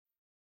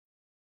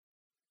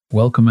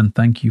Welcome and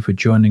thank you for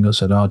joining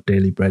us at our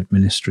Daily Bread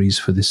Ministries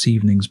for this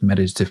evening's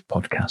meditative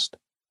podcast.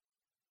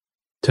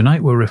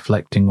 Tonight we're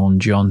reflecting on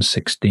John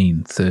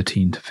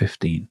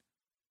 16:13-15,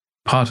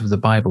 part of the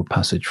Bible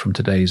passage from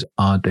today's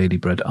Our Daily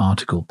Bread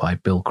article by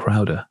Bill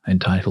Crowder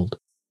entitled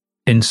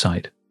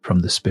Insight from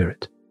the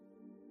Spirit.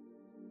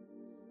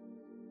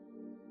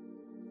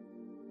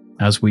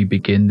 As we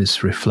begin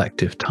this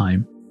reflective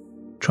time,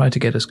 try to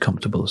get as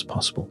comfortable as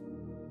possible.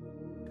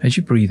 As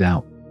you breathe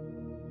out,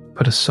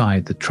 put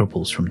aside the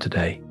troubles from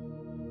today,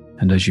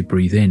 and as you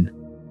breathe in,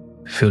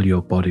 fill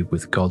your body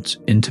with God's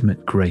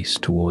intimate grace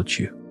towards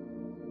you.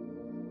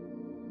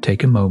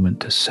 Take a moment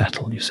to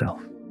settle yourself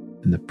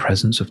in the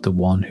presence of the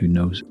one who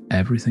knows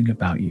everything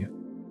about you,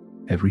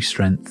 every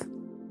strength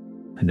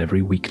and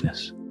every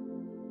weakness,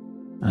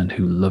 and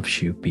who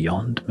loves you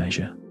beyond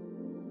measure.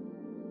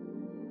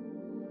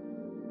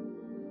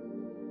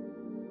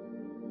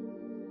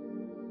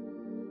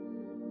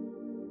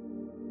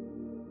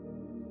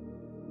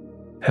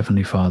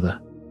 Heavenly Father,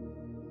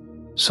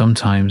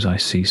 sometimes I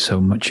see so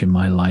much in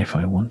my life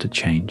I want to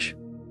change.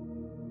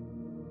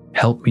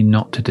 Help me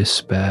not to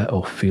despair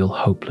or feel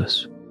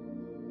hopeless.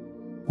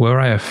 Where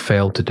I have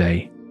failed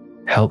today,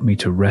 help me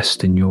to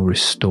rest in your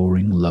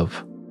restoring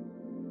love.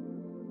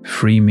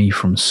 Free me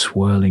from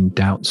swirling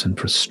doubts and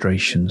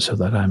frustrations so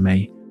that I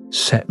may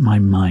set my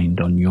mind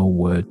on your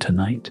word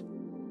tonight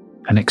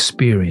and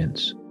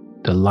experience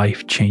the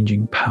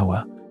life-changing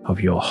power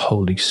of your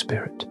Holy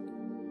Spirit.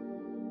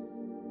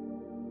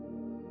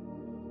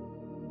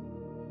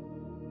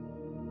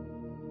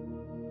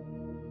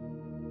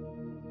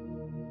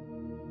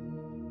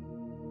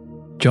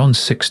 John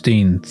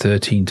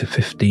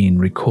 16:13-15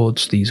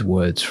 records these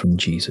words from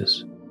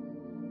Jesus.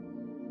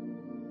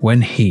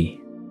 When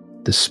He,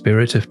 the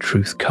Spirit of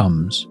truth,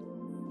 comes,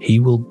 He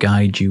will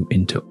guide you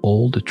into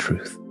all the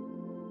truth.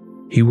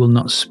 He will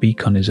not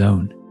speak on His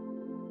own.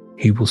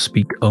 He will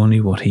speak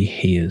only what He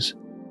hears,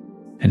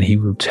 and He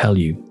will tell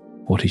you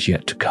what is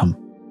yet to come.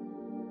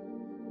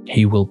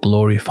 He will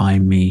glorify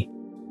me,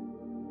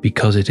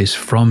 because it is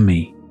from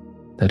me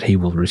that He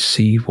will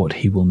receive what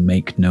He will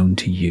make known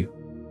to you.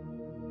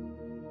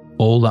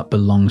 All that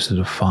belongs to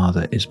the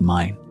Father is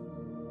mine.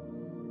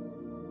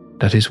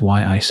 That is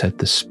why I said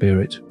the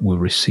Spirit will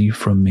receive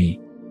from me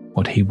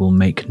what He will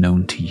make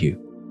known to you.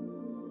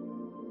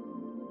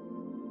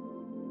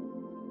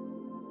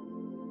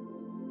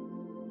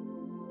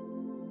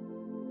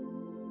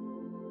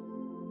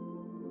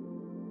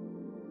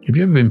 Have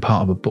you ever been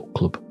part of a book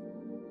club?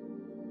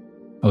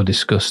 Or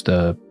discussed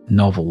a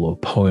novel or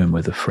poem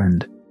with a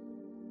friend?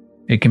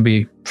 It can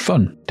be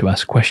fun to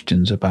ask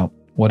questions about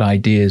what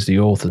ideas the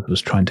author was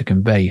trying to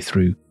convey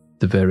through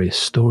the various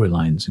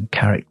storylines and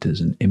characters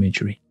and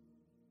imagery.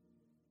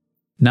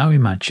 Now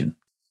imagine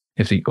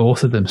if the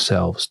author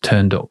themselves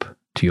turned up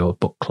to your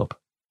book club.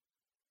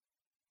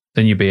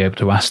 Then you'd be able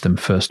to ask them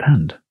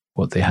firsthand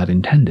what they had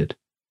intended.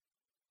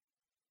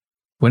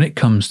 When it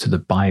comes to the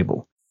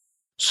Bible,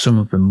 some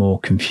of the more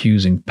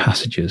confusing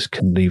passages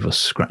can leave us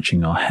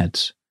scratching our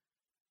heads,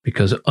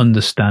 because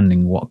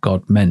understanding what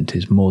God meant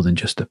is more than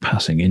just a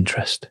passing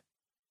interest.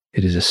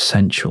 It is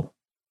essential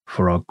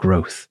for our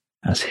growth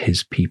as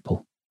His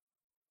people.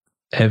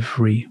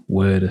 Every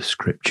word of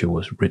Scripture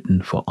was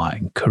written for our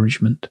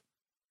encouragement,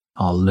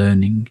 our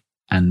learning,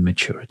 and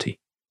maturity.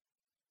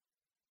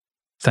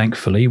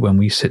 Thankfully, when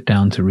we sit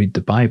down to read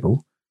the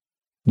Bible,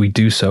 we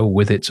do so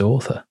with its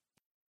author.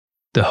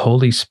 The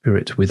Holy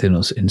Spirit within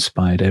us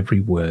inspired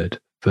every word,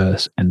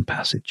 verse, and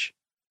passage.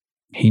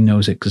 He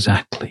knows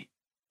exactly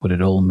what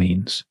it all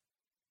means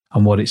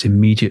and what its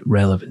immediate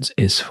relevance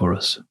is for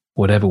us,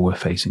 whatever we're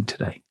facing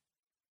today.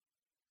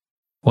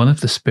 One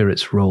of the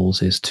Spirit's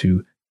roles is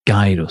to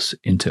guide us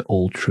into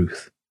all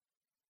truth.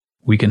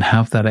 We can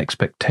have that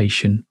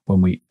expectation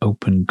when we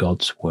open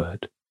God's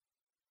Word.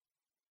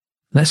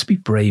 Let's be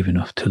brave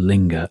enough to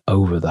linger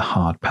over the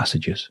hard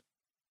passages,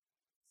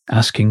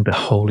 asking the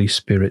Holy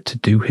Spirit to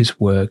do His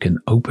work and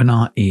open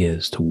our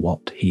ears to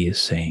what He is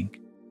saying.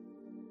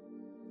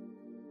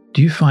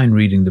 Do you find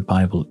reading the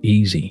Bible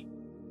easy,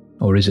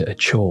 or is it a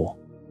chore?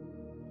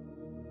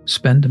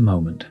 Spend a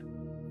moment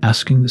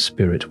asking the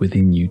Spirit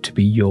within you to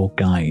be your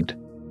guide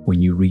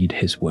when you read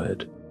His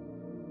Word.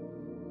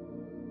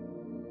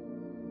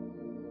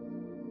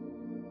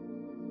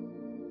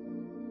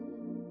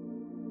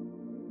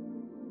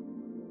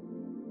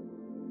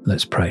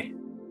 Let's pray.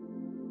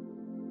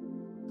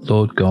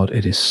 Lord God,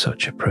 it is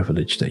such a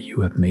privilege that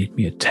you have made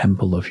me a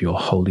temple of your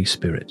Holy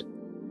Spirit.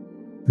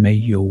 May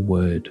your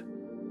Word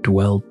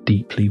dwell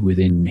deeply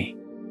within me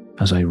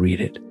as I read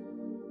it,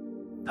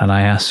 and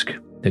I ask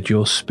that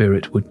your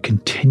Spirit would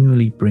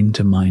continually bring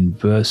to mind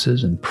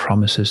verses and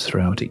promises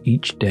throughout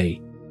each day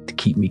to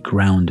keep me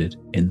grounded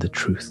in the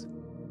truth.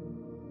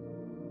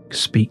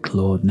 Speak,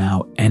 Lord,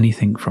 now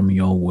anything from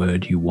your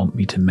word you want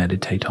me to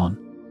meditate on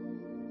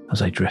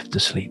as I drift to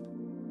sleep.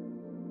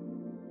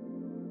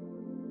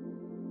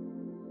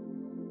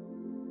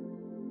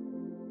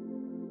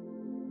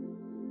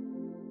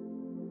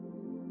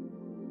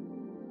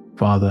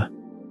 Father,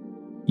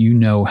 You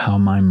know how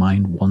my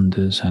mind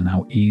wanders and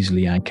how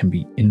easily I can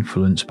be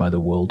influenced by the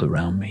world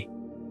around me.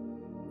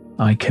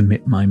 I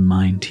commit my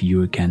mind to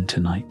you again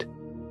tonight.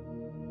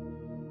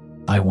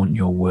 I want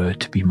your word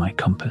to be my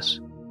compass,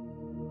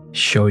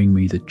 showing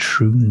me the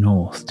true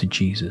north to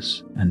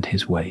Jesus and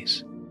his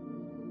ways.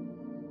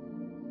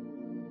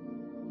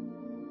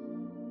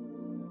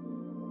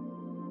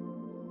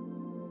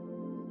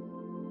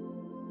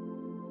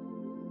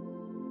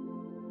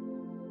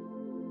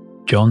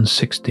 John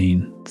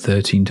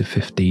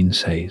 16:13-15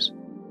 says,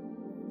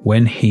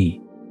 "When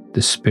he,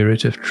 the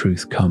Spirit of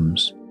truth,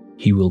 comes,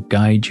 he will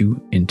guide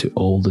you into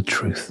all the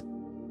truth.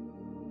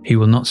 He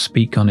will not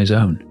speak on his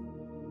own.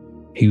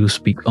 He will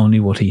speak only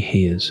what he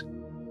hears,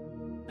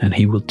 and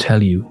he will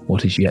tell you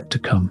what is yet to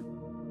come.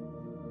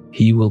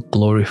 He will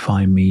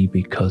glorify me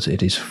because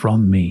it is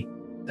from me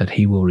that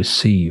he will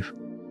receive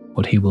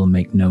what he will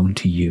make known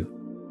to you.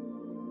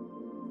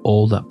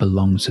 All that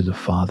belongs to the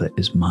Father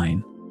is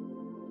mine.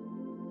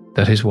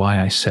 That is why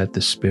I said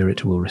the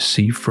Spirit will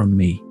receive from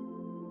me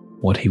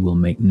what he will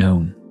make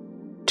known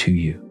to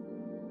you."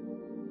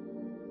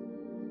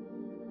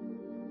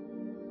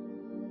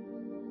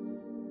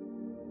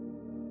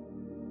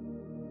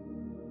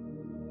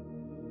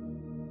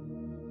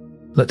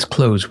 Let's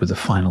close with a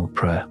final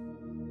prayer.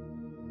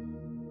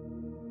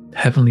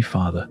 Heavenly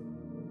Father,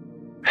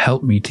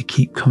 help me to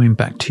keep coming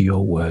back to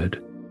your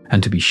word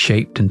and to be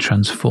shaped and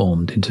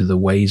transformed into the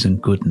ways and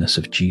goodness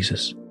of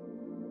Jesus.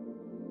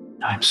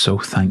 I am so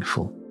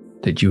thankful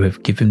that you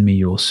have given me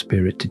your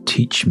Spirit to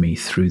teach me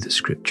through the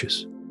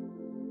Scriptures.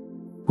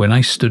 When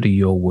I study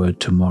your word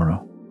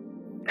tomorrow,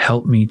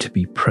 help me to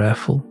be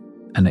prayerful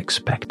and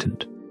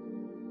expectant.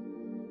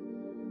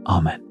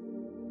 Amen.